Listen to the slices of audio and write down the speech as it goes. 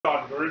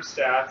brute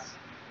stats.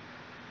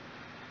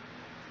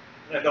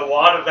 And a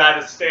lot of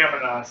that is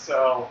stamina,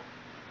 so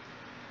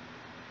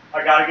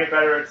I gotta get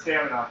better at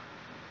stamina.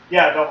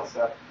 Yeah, double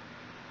step.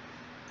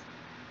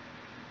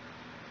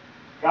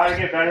 Gotta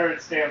get better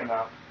at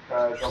stamina,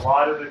 because a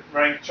lot of the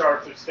ranked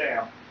charts are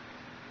stam.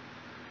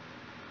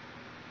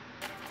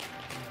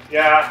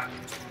 Yeah,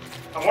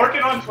 I'm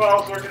working on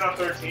 12s, working on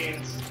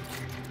 13s.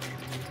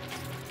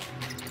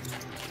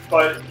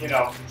 But, you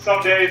know,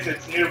 some days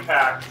it's new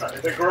packs.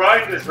 The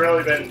grind has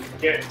really been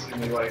getting to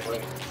me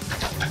lately.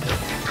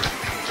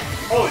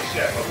 Holy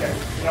shit, okay.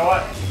 You know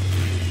what?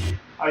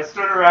 I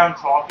stood around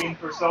talking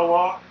for so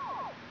long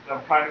that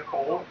I'm kind of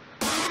cold.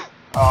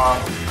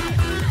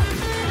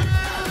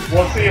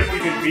 We'll see if we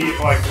can beat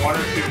like 1 or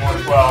 2 more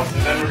 12s,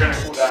 and then we're going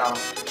to cool down.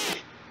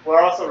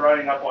 We're also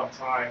running up on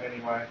time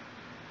anyway.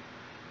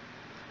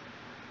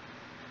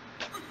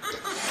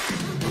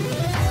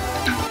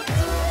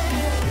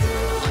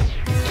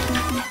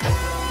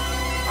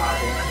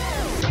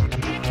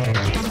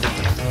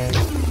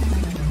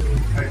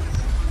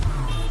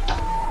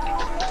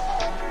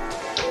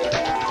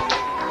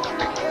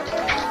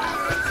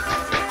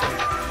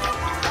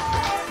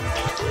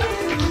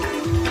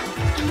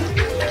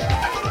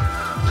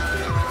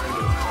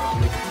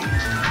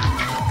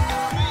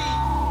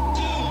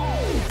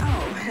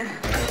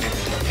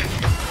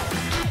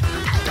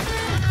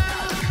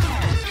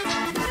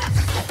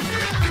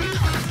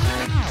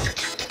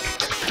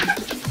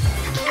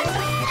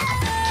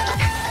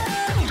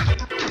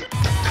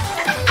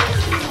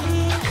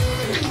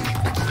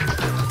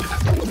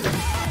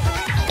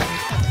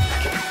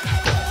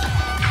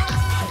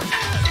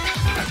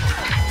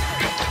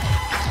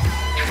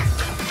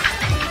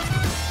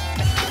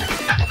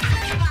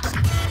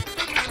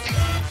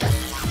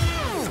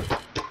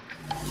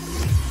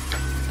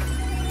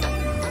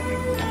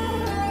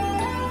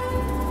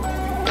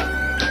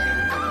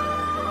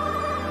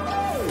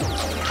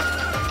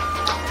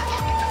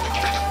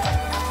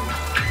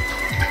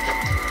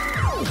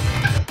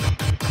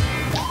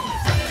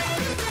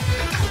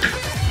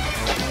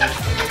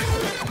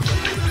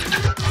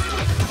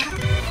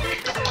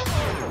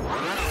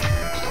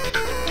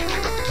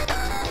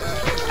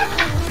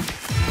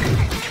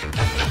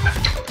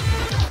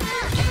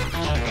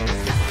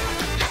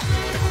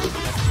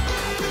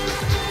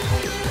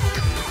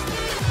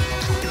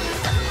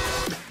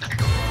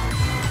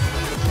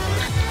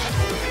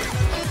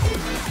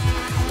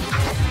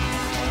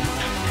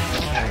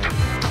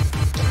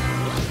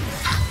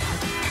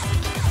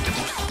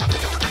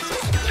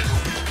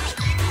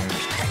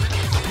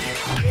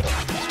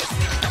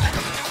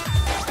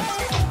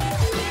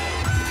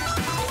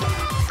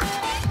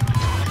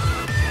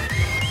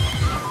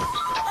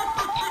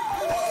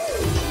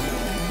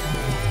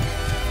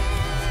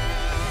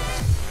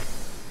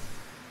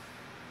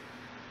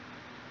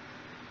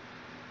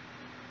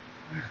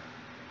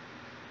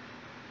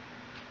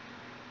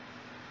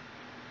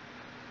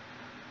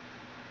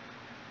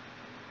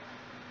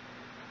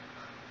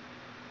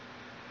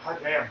 God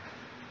damn.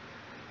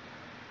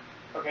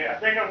 Okay, I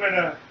think I'm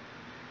gonna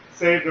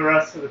save the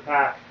rest of the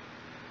pack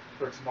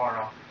for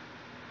tomorrow.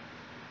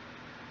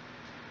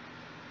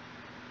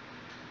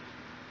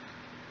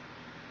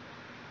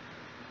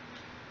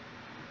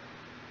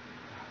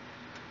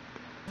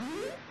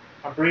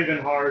 I'm breathing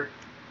hard.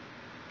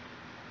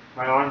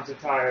 My arms are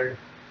tired.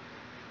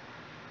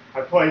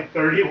 I played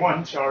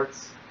 31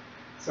 charts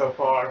so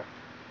far,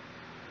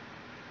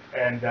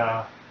 and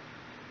I'm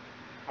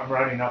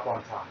running up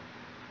on time.